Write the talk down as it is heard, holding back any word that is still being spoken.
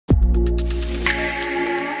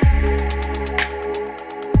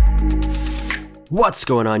What's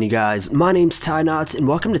going on, you guys? My name's Ty Knots, and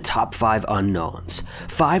welcome to Top 5 Unknowns.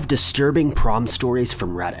 5 disturbing prom stories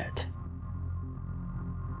from Reddit.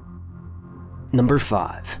 Number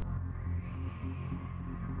 5.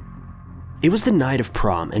 It was the night of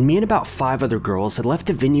prom, and me and about 5 other girls had left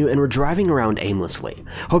the venue and were driving around aimlessly,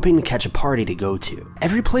 hoping to catch a party to go to.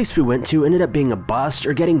 Every place we went to ended up being a bust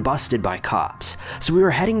or getting busted by cops, so we were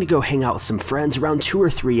heading to go hang out with some friends around 2 or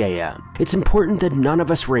 3 a.m. It's important that none of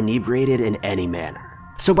us were inebriated in any manner.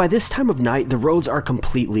 So by this time of night, the roads are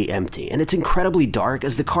completely empty, and it's incredibly dark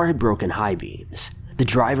as the car had broken high beams. The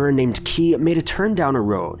driver, named Key, made a turn down a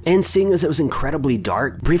road, and seeing as it was incredibly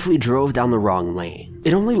dark, briefly drove down the wrong lane.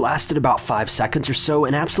 It only lasted about 5 seconds or so,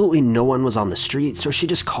 and absolutely no one was on the street, so she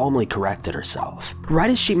just calmly corrected herself. Right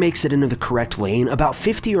as she makes it into the correct lane, about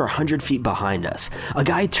 50 or 100 feet behind us, a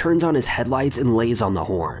guy turns on his headlights and lays on the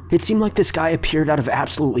horn. It seemed like this guy appeared out of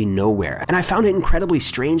absolutely nowhere, and I found it incredibly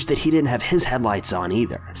strange that he didn't have his headlights on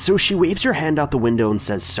either. So she waves her hand out the window and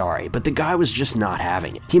says sorry, but the guy was just not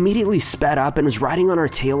having it. He immediately sped up and was riding on our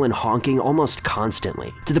tail and honking almost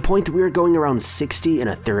constantly, to the point that we were going around 60 in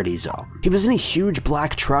a 30 zone. He was in a huge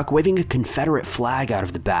black truck waving a Confederate flag out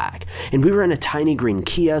of the back, and we were in a tiny green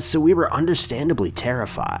Kia, so we were understandably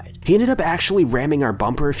terrified. He ended up actually ramming our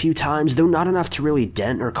bumper a few times, though not enough to really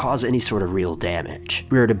dent or cause any sort of real damage.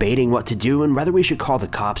 We were debating what to do and whether we should call the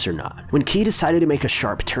cops or not, when Key decided to make a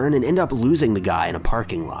sharp turn and end up losing the guy in a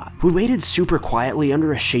parking lot. We waited super quietly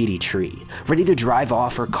under a shady tree, ready to drive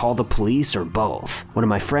off or call the police or both. One of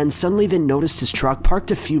my friends suddenly then noticed his truck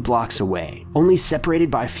parked a few blocks away, only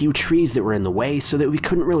separated by a few trees that were in the way so that we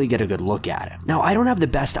couldn't really get a good look at him. Now, I don't have the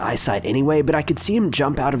best eyesight anyway, but I could see him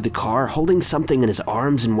jump out of the car holding something in his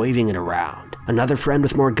arms and waving it around. Another friend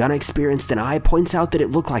with more gun experience than I points out that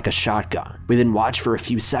it looked like a shotgun. We then watch for a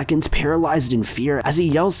few seconds, paralyzed in fear, as he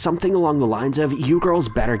yells something along the lines of, "You girls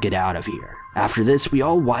better get out of here." After this, we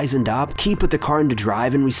all wisened up, Key put the car into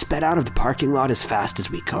drive, and we sped out of the parking lot as fast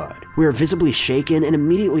as we could. We were visibly shaken and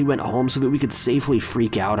immediately went home so that we could safely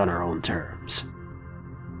freak out on our own terms.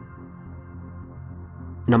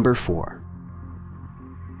 Number 4.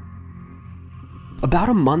 About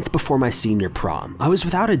a month before my senior prom, I was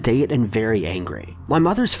without a date and very angry. My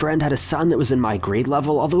mother's friend had a son that was in my grade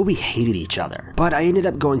level, although we hated each other, but I ended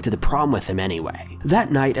up going to the prom with him anyway.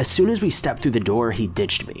 That night, as soon as we stepped through the door, he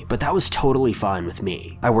ditched me, but that was totally fine with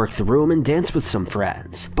me. I worked the room and danced with some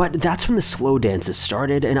friends, but that's when the slow dances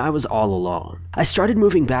started and I was all alone. I started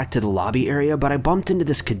moving back to the lobby area, but I bumped into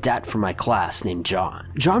this cadet from my class named John.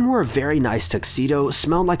 John wore a very nice tuxedo,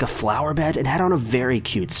 smelled like a flower bed, and had on a very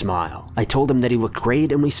cute smile. I told him that he looked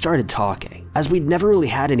great and we started talking, as we'd never really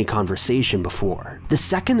had any conversation before. The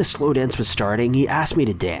second the slow dance was starting, he asked me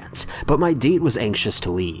to dance, but my date was anxious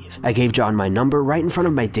to leave. I gave John my number right in front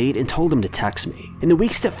of my date and told him to text me. In the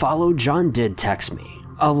weeks that followed, John did text me.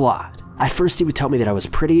 A lot. At first he would tell me that I was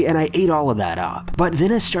pretty, and I ate all of that up. But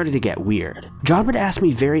then it started to get weird. John would ask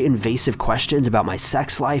me very invasive questions about my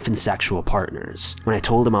sex life and sexual partners. When I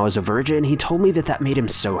told him I was a virgin, he told me that that made him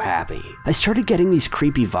so happy. I started getting these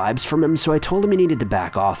creepy vibes from him, so I told him he needed to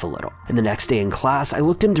back off a little. And the next day in class, I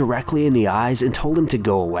looked him directly in the eyes and told him to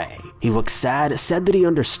go away. He looked sad, said that he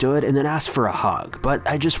understood, and then asked for a hug, but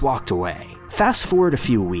I just walked away. Fast forward a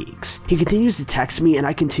few weeks. He continues to text me and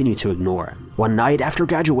I continue to ignore him. One night after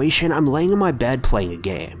graduation, I'm laying in my bed playing a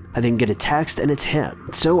game. I then get a text and it's him,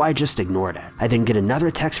 so I just ignored it. I then get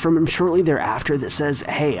another text from him shortly thereafter that says,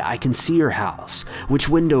 "Hey, I can see your house. Which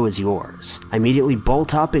window is yours?" I immediately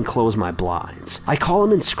bolt up and close my blinds. I call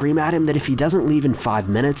him and scream at him that if he doesn't leave in 5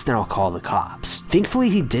 minutes, then I'll call the cops. Thankfully,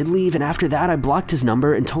 he did leave, and after that, I blocked his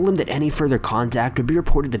number and told him that any further contact would be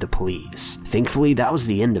reported to the police. Thankfully, that was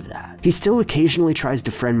the end of that. He still occasionally tries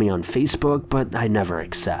to friend me on Facebook, but I never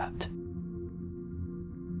accept.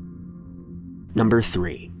 Number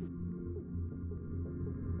 3.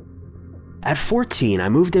 At 14, I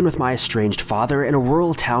moved in with my estranged father in a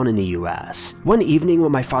rural town in the US. One evening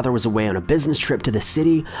when my father was away on a business trip to the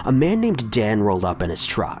city, a man named Dan rolled up in his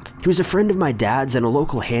truck. He was a friend of my dad's and a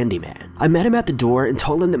local handyman. I met him at the door and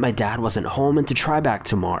told him that my dad wasn't home and to try back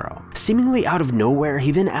tomorrow. Seemingly out of nowhere,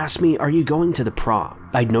 he then asked me, "Are you going to the prom?"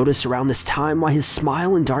 I'd noticed around this time why his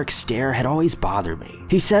smile and dark stare had always bothered me.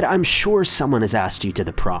 He said, "I'm sure someone has asked you to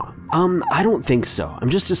the prom." I don't think so. I'm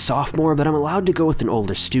just a sophomore, but I'm allowed to go with an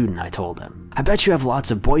older student," I told him. "I bet you have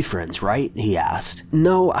lots of boyfriends, right?" he asked.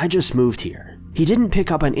 "No, I just moved here." He didn't pick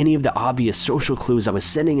up on any of the obvious social clues I was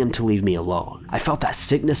sending him to leave me alone. I felt that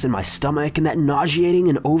sickness in my stomach and that nauseating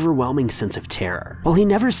and overwhelming sense of terror. While he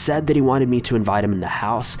never said that he wanted me to invite him in the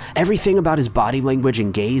house, everything about his body language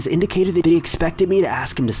and gaze indicated that he expected me to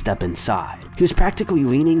ask him to step inside. He was practically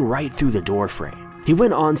leaning right through the door frame. He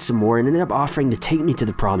went on some more and ended up offering to take me to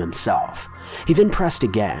the prom himself. He then pressed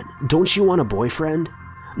again, "Don't you want a boyfriend?"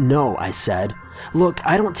 "No," I said. "Look,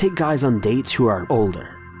 I don't take guys on dates who are older.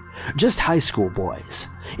 Just high school boys.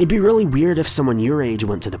 It'd be really weird if someone your age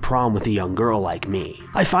went to the prom with a young girl like me."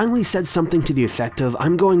 I finally said something to the effect of,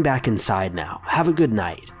 "I'm going back inside now. Have a good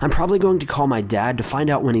night. I'm probably going to call my dad to find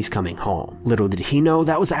out when he's coming home." Little did he know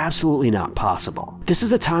that was absolutely not possible. This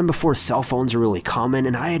is a time before cell phones are really common,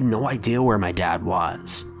 and I had no idea where my dad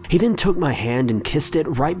was. He then took my hand and kissed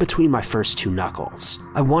it right between my first two knuckles.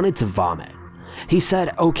 I wanted to vomit. He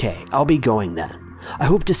said, "Okay, I'll be going then. I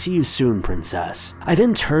hope to see you soon, princess." I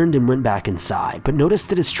then turned and went back inside, but noticed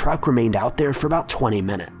that his truck remained out there for about 20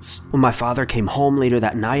 minutes. When my father came home later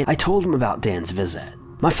that night, I told him about Dan's visit.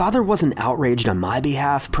 My father wasn't outraged on my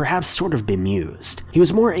behalf, perhaps sort of bemused. He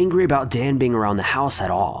was more angry about Dan being around the house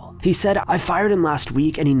at all. He said, "I fired him last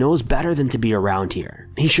week and he knows better than to be around here.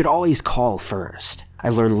 He should always call first." I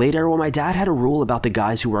learned later when my dad had a rule about the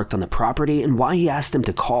guys who worked on the property and why he asked them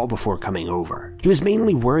to call before coming over. He was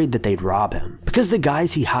mainly worried that they'd rob him, because the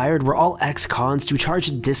guys he hired were all ex-cons who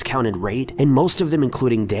charged a discounted rate, and most of them,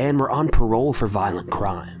 including Dan, were on parole for violent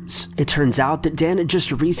crimes. It turns out that Dan had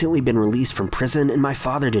just recently been released from prison and my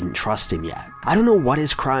father didn't trust him yet. I don't know what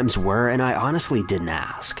his crimes were and I honestly didn't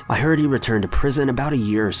ask. I heard he returned to prison about a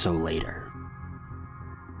year or so later.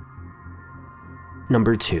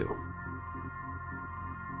 Number 2.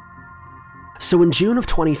 So in June of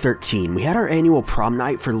 2013, we had our annual prom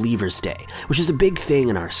night for Leavers Day, which is a big thing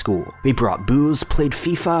in our school. We brought booze, played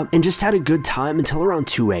FIFA, and just had a good time until around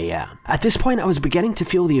 2 a.m. At this point, I was beginning to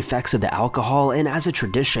feel the effects of the alcohol, and as a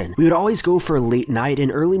tradition, we would always go for a late night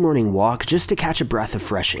and early morning walk just to catch a breath of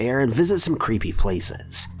fresh air and visit some creepy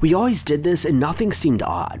places. We always did this and nothing seemed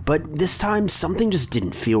odd, but this time something just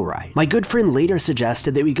didn't feel right. My good friend later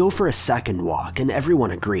suggested that we go for a second walk, and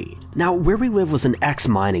everyone agreed. Now, where we live was an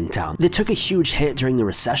ex-mining town that took a huge hit during the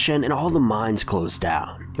recession and all the mines closed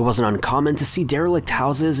down. It wasn't uncommon to see derelict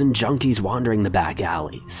houses and junkies wandering the back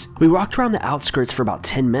alleys. We walked around the outskirts for about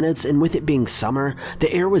 10 minutes, and with it being summer,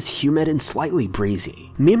 the air was humid and slightly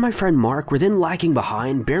breezy. Me and my friend Mark were then lagging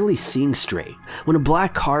behind, barely seeing straight, when a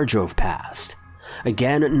black car drove past.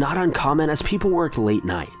 Again, not uncommon as people worked late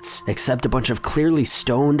nights, except a bunch of clearly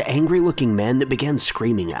stoned, angry-looking men that began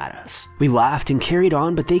screaming at us. We laughed and carried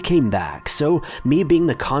on, but they came back, so me being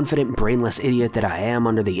the confident, brainless idiot that I am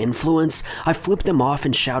under the influence, I flipped them off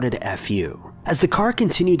and shouted "F you." As the car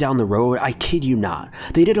continued down the road, I kid you not,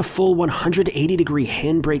 they did a full 180-degree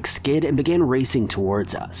handbrake skid and began racing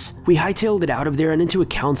towards us. We hightailed it out of there and into a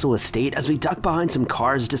council estate as we ducked behind some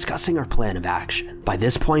cars discussing our plan of action. By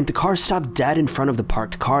this point, the car stopped dead in front of the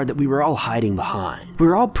parked car that we were all hiding behind. We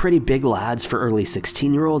were all pretty big lads for early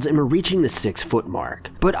 16-year-olds and were reaching the 6-foot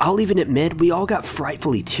mark. But I'll even admit, we all got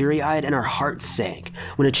frightfully teary-eyed and our hearts sank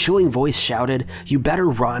when a chilling voice shouted, "You better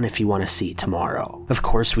run if you want to see tomorrow." Of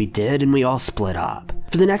course we did, and we all split up.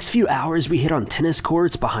 For the next few hours, we hid on tennis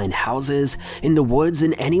courts, behind houses, in the woods,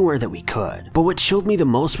 and anywhere that we could. But what chilled me the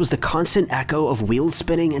most was the constant echo of wheels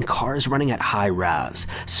spinning and cars running at high revs,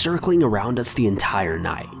 circling around us the entire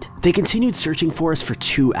night. They continued searching for us for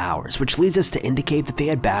 2 hours, which leads us to indicate that they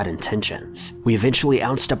had bad intentions. We eventually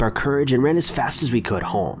ounced up our courage and ran as fast as we could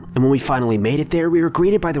home. And when we finally made it there, we were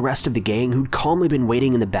greeted by the rest of the gang who'd calmly been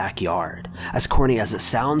waiting in the backyard. As corny as it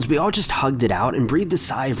sounds, we all just hugged it out and breathed a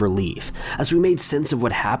sigh of relief as we made sense of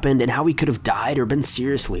what happened and how we could have died or been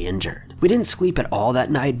seriously injured. We didn't sleep at all that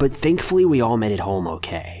night, but thankfully we all made it home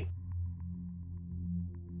okay.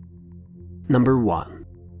 Number 1.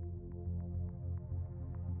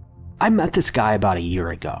 I met this guy about a year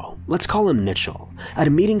ago, let's call him Mitchell, at a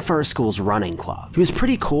meeting for our school's running club. He was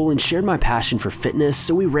pretty cool and shared my passion for fitness,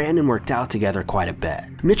 so we ran and worked out together quite a bit.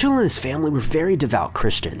 Mitchell and his family were very devout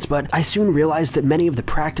Christians, but I soon realized that many of the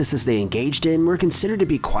practices they engaged in were considered to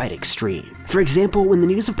be quite extreme. For example, when the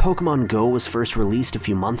news of Pokemon Go was first released a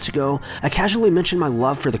few months ago, I casually mentioned my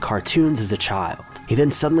love for the cartoons as a child. He then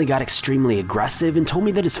suddenly got extremely aggressive and told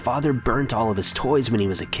me that his father burnt all of his toys when he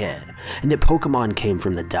was a kid, and that Pokemon came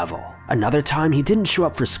from the devil. Another time, he didn't show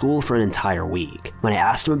up for school for an entire week. When I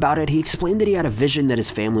asked him about it, he explained that he had a vision that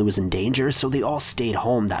his family was in danger, so they all stayed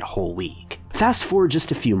home that whole week. Fast forward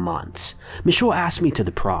just a few months, Michelle asked me to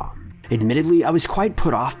the prom. Admittedly, I was quite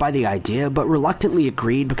put off by the idea, but reluctantly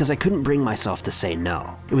agreed because I couldn't bring myself to say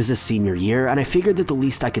no. It was his senior year, and I figured that the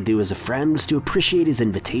least I could do as a friend was to appreciate his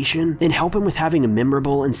invitation and help him with having a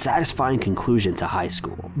memorable and satisfying conclusion to high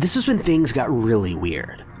school. This was when things got really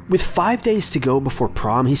weird. With 5 days to go before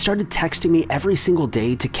prom, he started texting me every single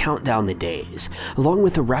day to count down the days, along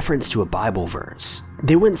with a reference to a Bible verse.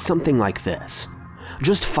 They went something like this: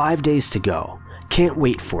 "Just 5 days to go. Can't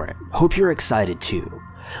wait for it. Hope you're excited too.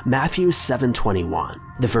 Matthew 7:21.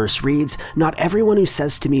 The verse reads, "Not everyone who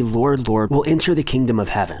says to me, 'Lord, Lord,' will enter the kingdom of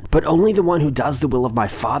heaven, but only the one who does the will of my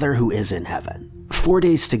Father who is in heaven." 4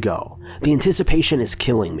 days to go. The anticipation is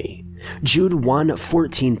killing me. Jude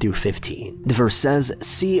 1:14-15. The verse says,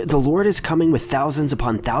 "See, the Lord is coming with thousands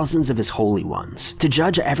upon thousands of his holy ones, to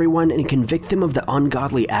judge everyone and convict them of the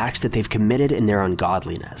ungodly acts that they've committed in their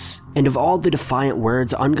ungodliness, and of all the defiant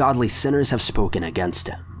words ungodly sinners have spoken against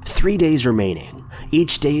him." 3 days remaining.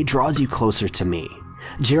 Each day draws you closer to me.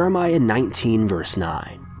 Jeremiah 19 verse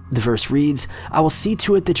 9. The verse reads, "I will see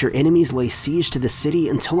to it that your enemies lay siege to the city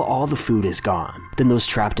until all the food is gone. Then those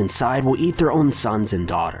trapped inside will eat their own sons and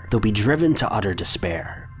daughters. They'll be driven to utter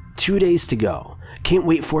despair." 2 days to go. Can't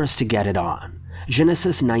wait for us to get it on.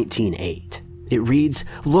 Genesis 19:8. It reads,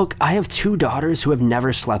 "Look, I have 2 daughters who have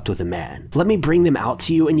never slept with a man. Let me bring them out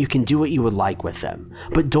to you and you can do what you would like with them.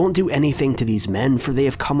 But don't do anything to these men, for they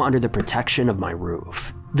have come under the protection of my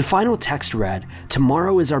roof." The final text read,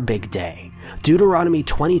 "Tomorrow is our big day." Deuteronomy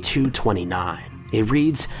 22:29. It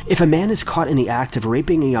reads, "If a man is caught in the act of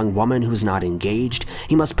raping a young woman who is not engaged,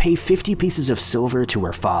 he must pay 50 pieces of silver to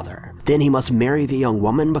her father. Then he must marry the young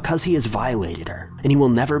woman because he has violated her, and he will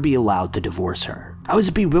never be allowed to divorce her." I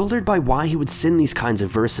was bewildered by why he would send these kinds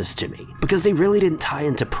of verses to me, because they really didn't tie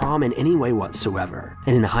into prom in any way whatsoever.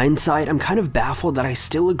 And in hindsight, I'm kind of baffled that I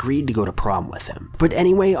still agreed to go to prom with him. But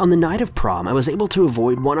anyway, on the night of prom, I was able to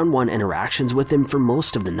avoid one-on-one interactions with him for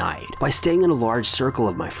most of the night by staying in a large circle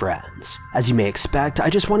of my friends. As you may expect,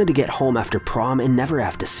 I just wanted to get home after prom and never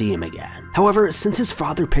have to see him again. However, since his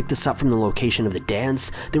father picked us up from the location of the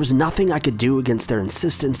dance, there was nothing I could do against their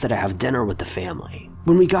insistence that I have dinner with the family.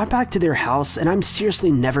 When we got back to their house, and I'm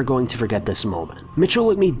seriously never going to forget this moment, Mitchell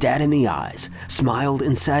looked me dead in the eyes, smiled,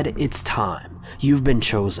 and said, "It's time. You've been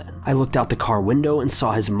chosen." I looked out the car window and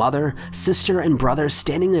saw his mother, sister, and brother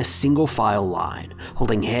standing in a single file line,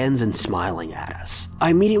 holding hands and smiling at us. I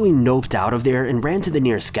immediately noped out of there and ran to the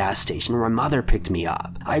nearest gas station where my mother picked me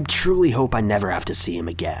up. I truly hope I never have to see him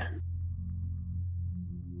again.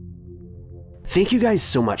 Thank you guys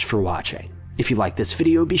so much for watching. If you like this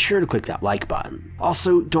video, be sure to click that like button.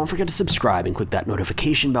 Also, don't forget to subscribe and click that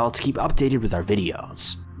notification bell to keep updated with our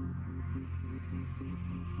videos.